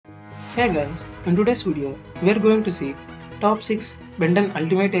Hey guys, in today's video, we are going to see top 6 Benton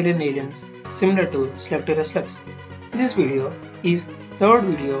Ultimate Alien aliens similar to Slugterra Slugs. This video is third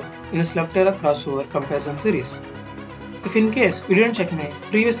video in the Slugterra crossover comparison series. If in case you didn't check my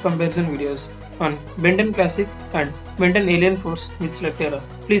previous comparison videos on Benton Classic and Benton Alien Force with Slugterra,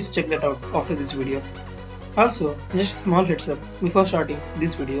 please check that out after this video. Also, just a small heads up before starting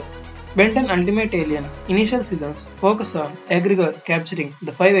this video. Benton Ultimate Alien initial seasons focus on aggregor capturing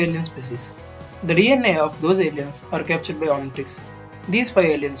the 5 alien species. The DNA of those aliens are captured by Omnitrix. These 5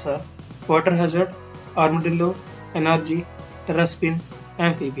 aliens are Water Hazard, Armadillo, Energy, Terraspin,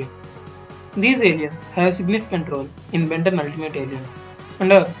 Amphibian. These aliens have a significant role in Benton Ultimate Alien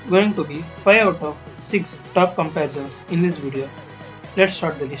and are going to be 5 out of 6 top comparisons in this video. Let's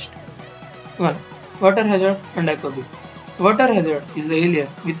start the list. 1. Water Hazard and AquaBeek. Water Hazard is the alien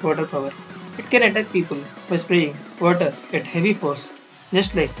with water power. It can attack people by spraying water at heavy force,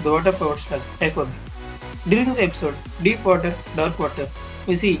 just like the water powered slug AquaBeek. During the episode Deep Water, Dark Water,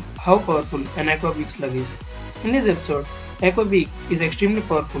 we see how powerful an AquaBeek slug is. In this episode, AquaBeek is extremely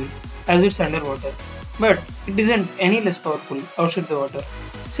powerful as it's underwater, but it isn't any less powerful outside the water.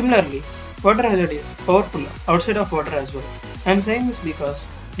 Similarly, Water Hazard is powerful outside of water as well. I am saying this because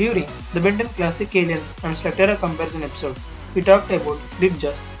during the Benton Classic Aliens and Slugterra comparison episode, we talked about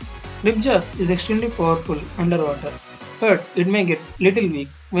Ripjaws. Ripjaws is extremely powerful underwater, but it may get little weak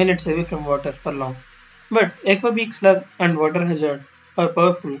when it's away from water for long. But AquaBeek Slug and Water Hazard are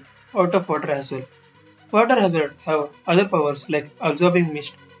powerful out of water as well. Water Hazard have other powers like absorbing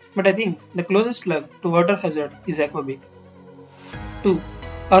mist, but I think the closest slug to Water Hazard is AquaBeek. 2.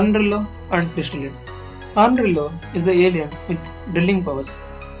 Armadillo and Crystallid. Armadillo is the alien with drilling powers.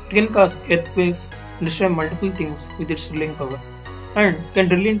 It can cause earthquakes and destroy multiple things with its drilling power, and can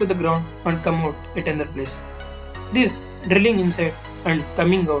drill into the ground and come out at another place. This drilling inside and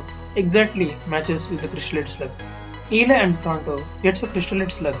coming out exactly matches with the Crystallid slug. Eli and Pronto gets a Crystallid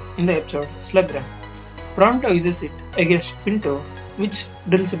slug in the episode Slug Run. Pronto uses it against Pinto, which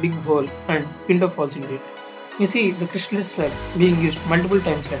drills a big hole and Pinto falls into it. We see the Crystallid slug being used multiple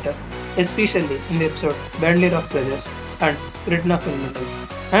times later, especially in the episode Bandlier of Brothers and Return of Elementals.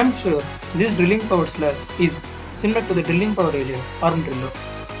 I am sure this drilling powered slug is similar to the drilling powered alien Armadillo.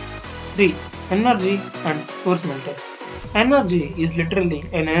 3. Energy and Force Melter. Energy is literally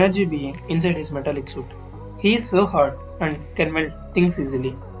an energy being inside his metallic suit. He is so hard and can melt things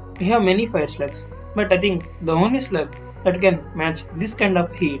easily. We have many fire slugs, but I think the only slug that can match this kind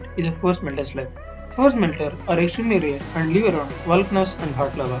of heat is a Force Melter slug. Force Melter are extremely rare and live around volcanoes and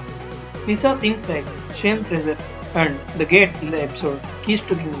hot lava. We saw things like Shane Treasure and the gate in the episode Keys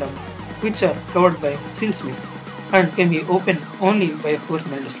to Kingdom, which are covered by Sealsmith and can be opened only by a Force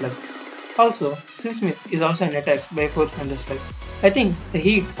Melter slug. Also, Sealsmith is also an attack by a Force Melter slug. I think the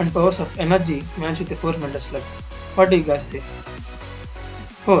heat and powers of energy match with a Force Melter slug. What do you guys say?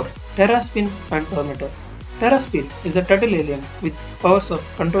 4. Terraspin and Tornado. Terraspin is a turtle alien with powers of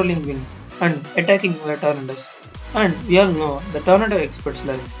controlling wind and attacking via tornadoes. And we all know the tornado experts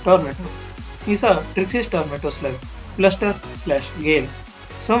like Tornado. We saw Trixie's tornado slug, Cluster/Gale,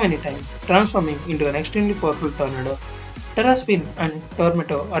 so many times, transforming into an extremely powerful tornado. Terraspin and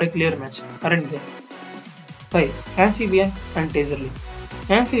Tornado are a clear match, aren't they? 5. Amphibian and Tazerling.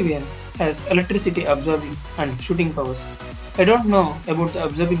 Amphibian has electricity absorbing and shooting powers. I don't know about the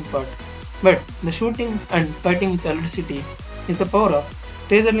absorbing part, but the shooting and fighting with electricity is the power of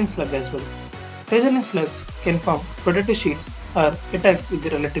Tazerling slug as well. Tazerling slugs can form protective sheets or attack with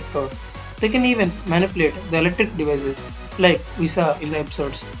their electric power. They can even manipulate the electric devices like we saw in the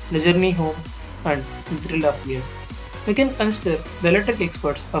episodes The Journey Home and The Thrill of Gear. We can consider the electric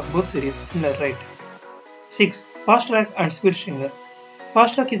experts of both series similar, right? 6. Fast Track and Speedstinger.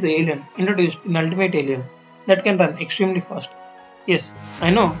 Fast Track is the alien introduced in Ultimate Alien that can run extremely fast. Yes, I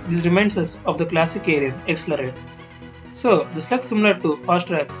know this reminds us of the classic alien Accelerate. So, the slug similar to Fast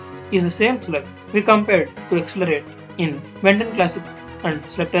Track is the same slug we compared to Accelerate in Benton Classic and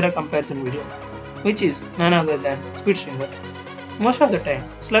Slugterra comparison video, which is none other than Speedstinger. Most of the time,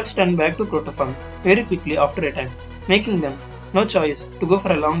 slugs turn back to protoform very quickly after a time, making them no choice to go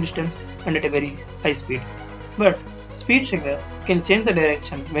for a long distance and at a very high speed. But Speedstinger can change the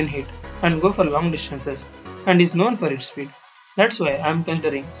direction when hit and go for long distances and is known for its speed. That's why I am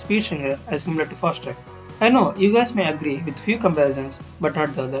considering Speedstinger as similar to Fast Track. I know you guys may agree with few comparisons but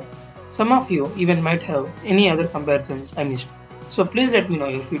not the other. Some of you even might have any other comparisons I missed. So please let me know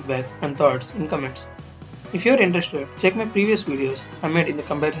your feedback and thoughts in comments. If you are interested, check my previous videos I made in the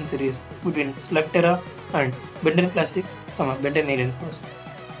comparison series between Slugterra and Benton Classic, Benton Alien Force.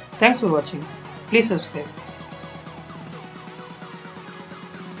 Thanks for watching. Please subscribe.